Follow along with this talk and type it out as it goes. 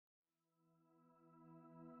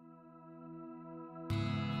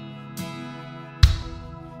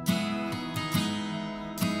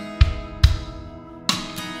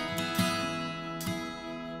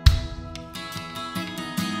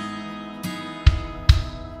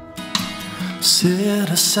Set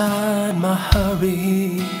aside my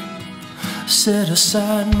hurry, set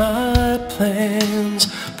aside my plans,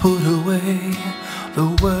 put away the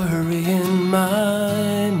worry in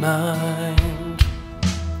my mind.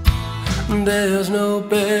 There's no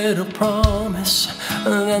better promise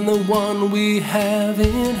than the one we have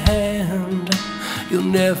in hand. You'll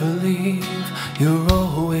never leave, you're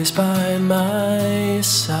always by my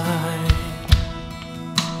side.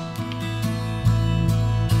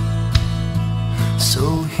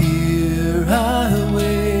 So here I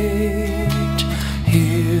wait,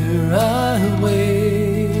 here I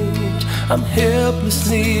wait. I'm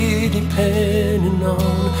helplessly depending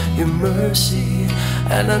on your mercy,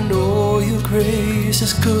 and I know your grace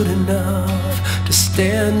is good enough to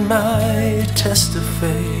stand my test of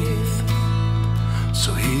faith.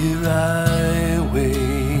 So here I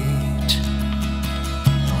wait.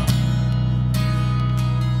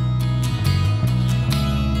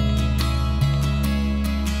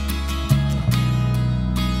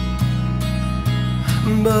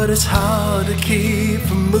 But it's hard to keep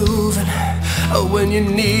from moving when you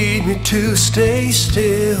need me to stay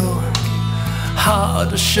still. Hard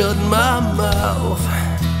to shut my mouth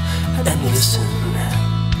and listen.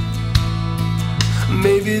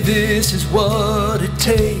 Maybe this is what it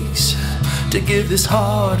takes to give this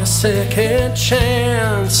heart a second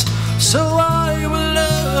chance. So I will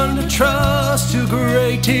learn to trust your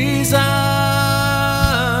great design.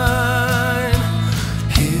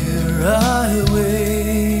 Here I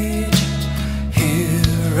wait,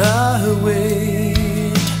 here I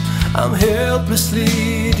wait. I'm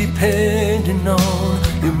helplessly depending on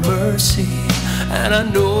your mercy, and I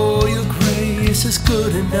know your grace is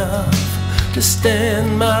good enough to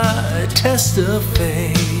stand my test of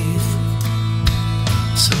faith.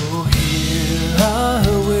 So here I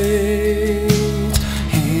wait,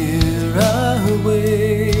 here I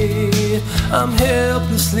wait. I'm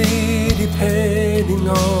helplessly depending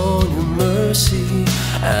on your mercy,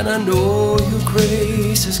 and I know your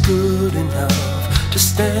grace is good enough to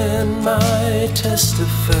stand my test of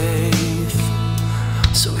faith.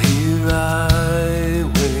 So here I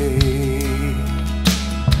wait.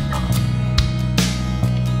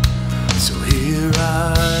 So here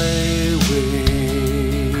I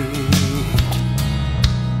wait.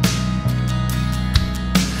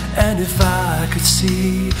 And if I could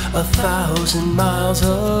see 1,000 miles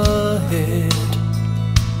ahead,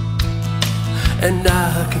 and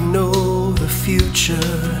I could know the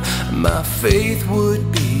future, my faith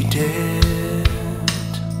would be dead.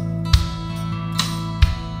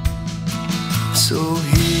 So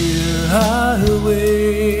here I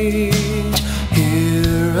wait,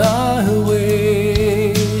 here I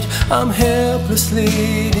wait. I'm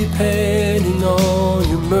helplessly depending on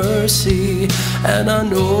your mercy, and I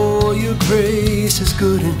know your grace is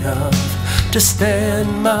good enough to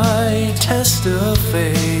stand my test of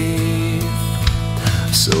faith.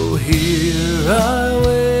 So here I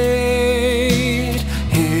wait,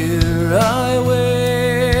 here I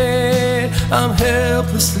wait. I'm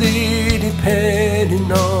helplessly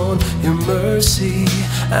depending on your mercy,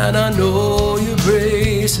 and I know your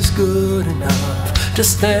grace is good enough to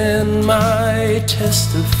stand my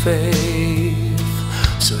test of faith.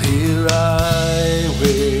 So here I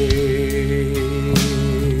wait.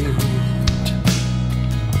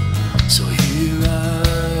 So here I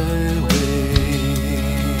wait.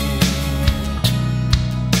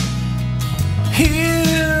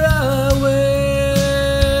 Here I wait.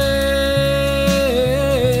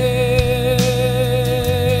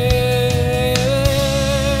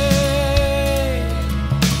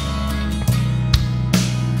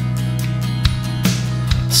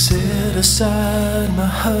 Set aside my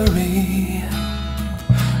hurry,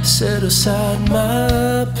 set aside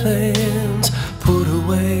my plans, put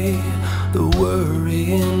away the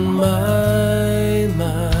worry in my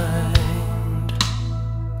mind.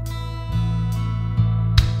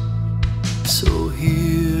 So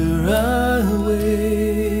here I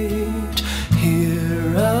wait,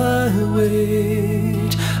 here I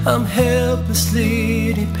wait. I'm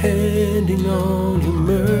helplessly depending on your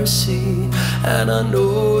mercy, and I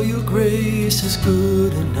know your grace is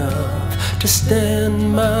good enough to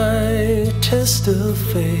stand my test of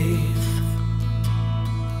faith.